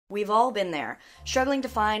We've all been there, struggling to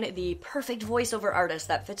find the perfect voiceover artist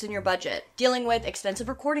that fits in your budget, dealing with expensive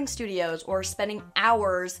recording studios, or spending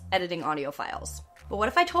hours editing audio files. But what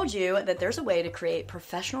if I told you that there's a way to create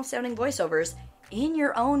professional sounding voiceovers in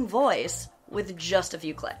your own voice with just a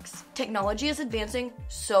few clicks? Technology is advancing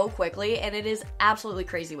so quickly, and it is absolutely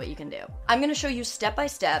crazy what you can do. I'm going to show you step by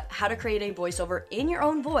step how to create a voiceover in your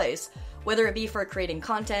own voice, whether it be for creating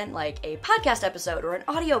content like a podcast episode or an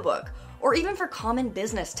audiobook, or even for common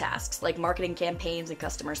business tasks like marketing campaigns and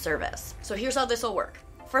customer service. So here's how this will work.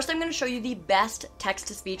 First, I'm going to show you the best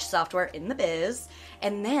text-to-speech software in the biz,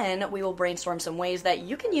 and then we will brainstorm some ways that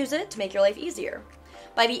you can use it to make your life easier.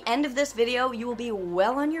 By the end of this video, you will be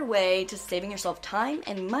well on your way to saving yourself time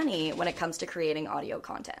and money when it comes to creating audio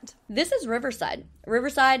content. This is Riverside.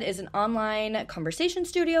 Riverside is an online conversation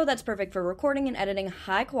studio that's perfect for recording and editing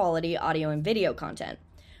high-quality audio and video content.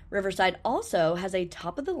 Riverside also has a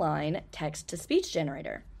top-of-the-line text-to-speech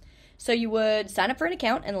generator. So you would sign up for an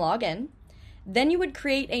account and log in. Then you would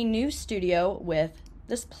create a new studio with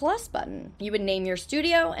this plus button. You would name your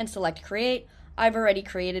studio and select Create. I've already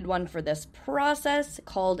created one for this process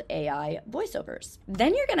called AI Voiceovers.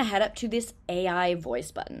 Then you're going to head up to this AI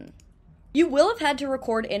Voice button. You will have had to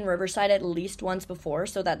record in Riverside at least once before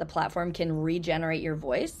so that the platform can regenerate your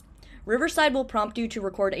voice. Riverside will prompt you to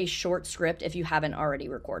record a short script if you haven't already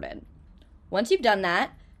recorded. Once you've done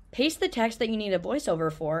that, paste the text that you need a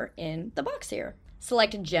voiceover for in the box here.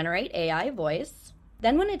 Select Generate AI Voice.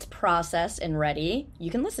 Then when it's processed and ready, you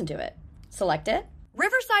can listen to it. Select it.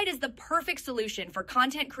 Riverside is the perfect solution for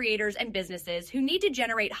content creators and businesses who need to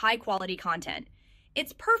generate high-quality content.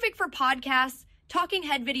 It's perfect for podcasts, talking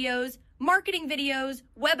head videos, marketing videos,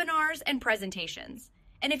 webinars, and presentations.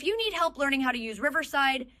 And if you need help learning how to use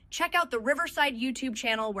Riverside, check out the Riverside YouTube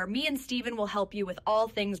channel where me and Steven will help you with all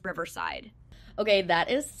things Riverside. Okay,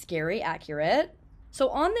 that is scary accurate. So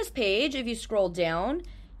on this page, if you scroll down,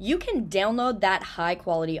 you can download that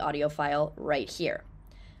high-quality audio file right here.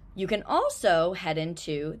 You can also head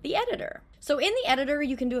into the editor. So in the editor,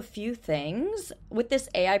 you can do a few things. With this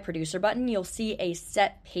AI producer button, you'll see a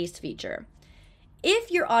set pace feature.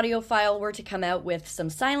 If your audio file were to come out with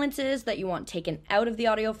some silences that you want taken out of the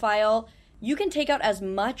audio file, you can take out as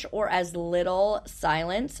much or as little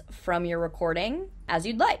silence from your recording as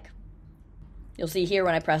you'd like. You'll see here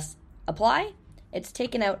when I press apply, it's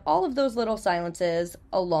taken out all of those little silences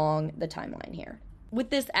along the timeline here. With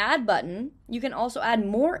this add button, you can also add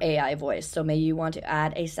more AI voice. So maybe you want to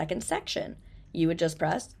add a second section. You would just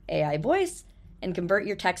press AI voice and convert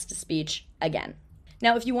your text to speech again.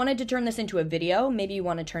 Now, if you wanted to turn this into a video, maybe you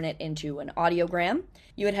want to turn it into an audiogram,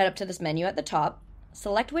 you would head up to this menu at the top,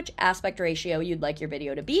 select which aspect ratio you'd like your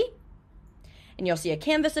video to be, and you'll see a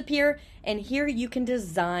canvas appear, and here you can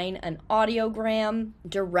design an audiogram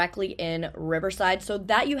directly in Riverside so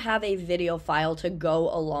that you have a video file to go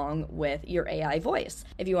along with your AI voice.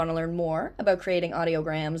 If you want to learn more about creating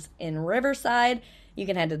audiograms in Riverside, you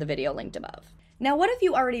can head to the video linked above. Now, what if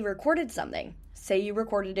you already recorded something? Say you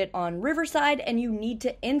recorded it on Riverside and you need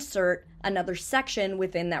to insert another section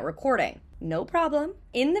within that recording. No problem.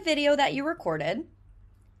 In the video that you recorded,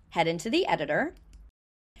 head into the editor,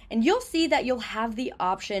 and you'll see that you'll have the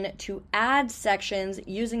option to add sections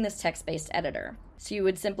using this text-based editor. So you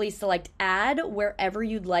would simply select add wherever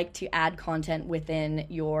you'd like to add content within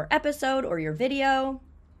your episode or your video,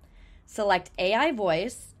 select AI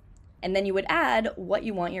voice, and then you would add what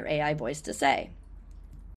you want your AI voice to say.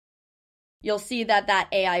 You'll see that that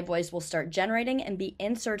AI voice will start generating and be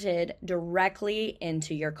inserted directly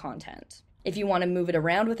into your content. If you want to move it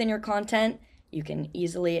around within your content, you can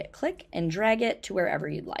easily click and drag it to wherever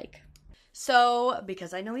you'd like. So,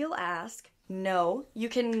 because I know you'll ask, no, you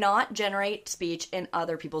cannot generate speech in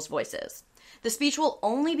other people's voices. The speech will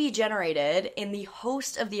only be generated in the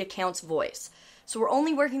host of the account's voice. So we're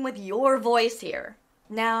only working with your voice here.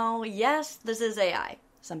 Now, yes, this is AI.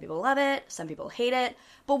 Some people love it, some people hate it,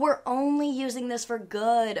 but we're only using this for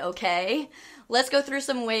good, okay? Let's go through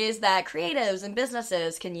some ways that creatives and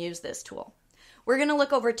businesses can use this tool. We're going to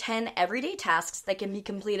look over 10 everyday tasks that can be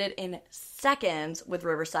completed in seconds with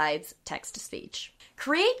Riverside's text-to-speech.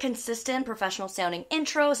 Create consistent professional sounding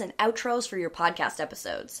intros and outros for your podcast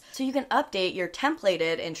episodes, so you can update your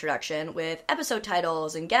templated introduction with episode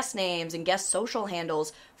titles and guest names and guest social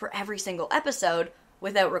handles for every single episode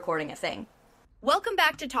without recording a thing. Welcome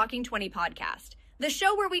back to Talking 20 Podcast, the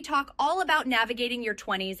show where we talk all about navigating your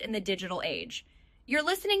 20s in the digital age. You're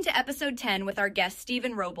listening to episode 10 with our guest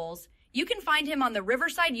Steven Robles. You can find him on the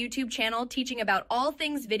Riverside YouTube channel teaching about all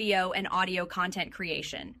things video and audio content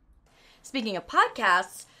creation. Speaking of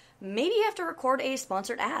podcasts, maybe you have to record a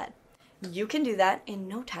sponsored ad. You can do that in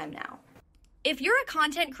no time now. If you're a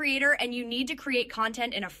content creator and you need to create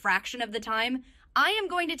content in a fraction of the time, I am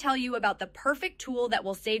going to tell you about the perfect tool that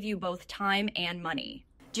will save you both time and money.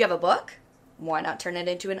 Do you have a book? Why not turn it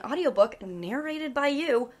into an audiobook narrated by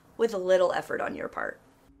you with little effort on your part?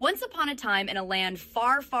 Once upon a time in a land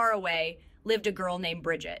far, far away lived a girl named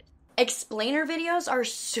Bridget. Explainer videos are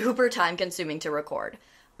super time consuming to record,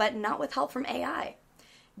 but not with help from AI.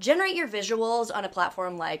 Generate your visuals on a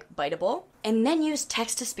platform like Biteable, and then use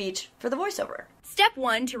text-to-speech for the voiceover. Step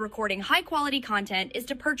 1 to recording high-quality content is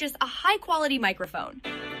to purchase a high-quality microphone.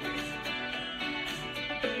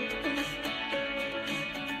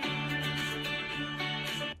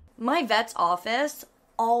 My vet's office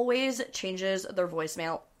always changes their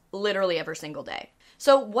voicemail literally every single day.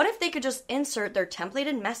 So what if they could just insert their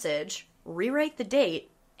templated message, rewrite the date,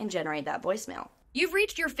 and generate that voicemail? You've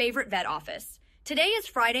reached your favorite vet office. Today is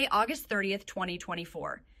Friday, August 30th,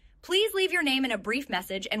 2024. Please leave your name and a brief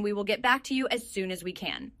message and we will get back to you as soon as we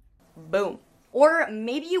can. Boom. Or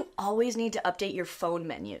maybe you always need to update your phone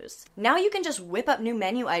menus. Now you can just whip up new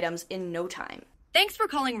menu items in no time. Thanks for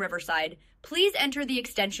calling Riverside. Please enter the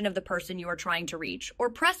extension of the person you are trying to reach or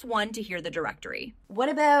press 1 to hear the directory. What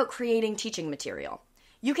about creating teaching material?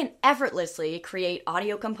 You can effortlessly create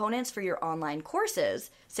audio components for your online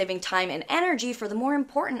courses, saving time and energy for the more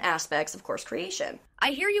important aspects of course creation.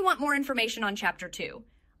 I hear you want more information on Chapter 2.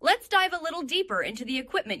 Let's dive a little deeper into the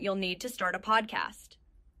equipment you'll need to start a podcast.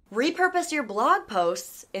 Repurpose your blog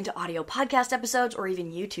posts into audio podcast episodes or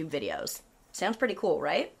even YouTube videos. Sounds pretty cool,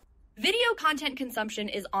 right? Video content consumption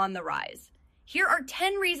is on the rise. Here are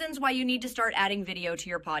 10 reasons why you need to start adding video to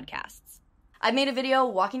your podcasts. I've made a video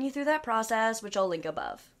walking you through that process, which I'll link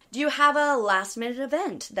above. Do you have a last-minute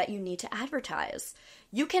event that you need to advertise?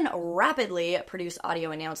 You can rapidly produce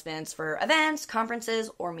audio announcements for events,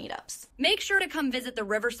 conferences, or meetups. Make sure to come visit the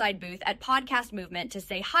Riverside booth at Podcast Movement to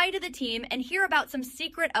say hi to the team and hear about some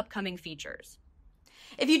secret upcoming features.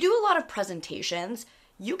 If you do a lot of presentations,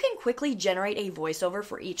 you can quickly generate a voiceover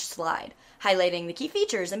for each slide, highlighting the key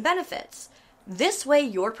features and benefits. This way,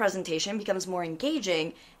 your presentation becomes more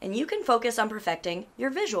engaging and you can focus on perfecting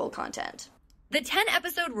your visual content. The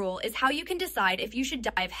 10-episode rule is how you can decide if you should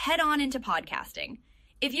dive head-on into podcasting.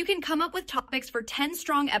 If you can come up with topics for 10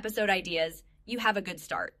 strong episode ideas, you have a good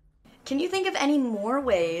start. Can you think of any more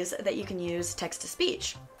ways that you can use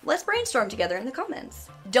text-to-speech? Let's brainstorm together in the comments.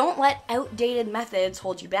 Don't let outdated methods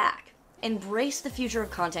hold you back. Embrace the future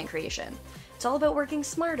of content creation. It's all about working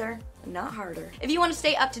smarter, not harder. If you want to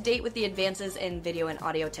stay up to date with the advances in video and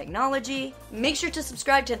audio technology, make sure to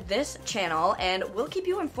subscribe to this channel and we'll keep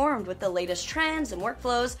you informed with the latest trends and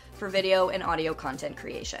workflows for video and audio content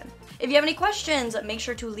creation. If you have any questions, make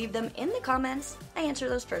sure to leave them in the comments. I answer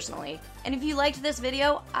those personally. And if you liked this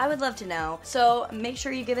video, I would love to know, so make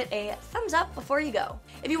sure you give it a thumbs up before you go.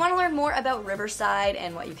 If you want to learn more about Riverside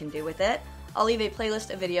and what you can do with it, I'll leave a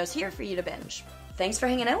playlist of videos here for you to binge. Thanks for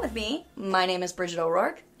hanging out with me. My name is Bridget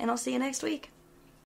O'Rourke, and I'll see you next week.